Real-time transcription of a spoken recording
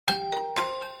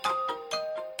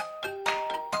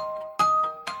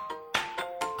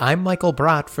I'm Michael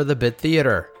Brott for the Bit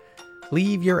Theater.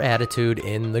 Leave your attitude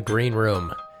in the green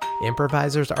room.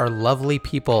 Improvisers are lovely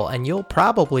people, and you'll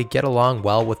probably get along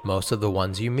well with most of the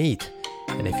ones you meet.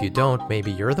 And if you don't,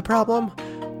 maybe you're the problem?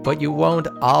 But you won't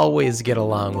always get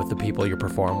along with the people you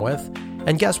perform with.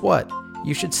 And guess what?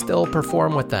 You should still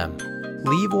perform with them.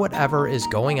 Leave whatever is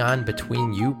going on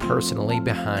between you personally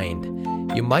behind.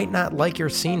 You might not like your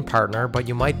scene partner, but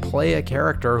you might play a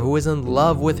character who is in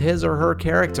love with his or her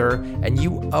character, and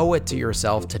you owe it to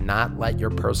yourself to not let your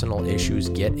personal issues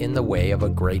get in the way of a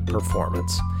great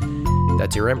performance.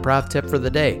 That's your improv tip for the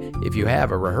day. If you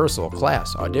have a rehearsal,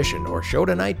 class, audition, or show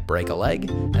tonight, break a leg,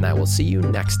 and I will see you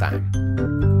next time.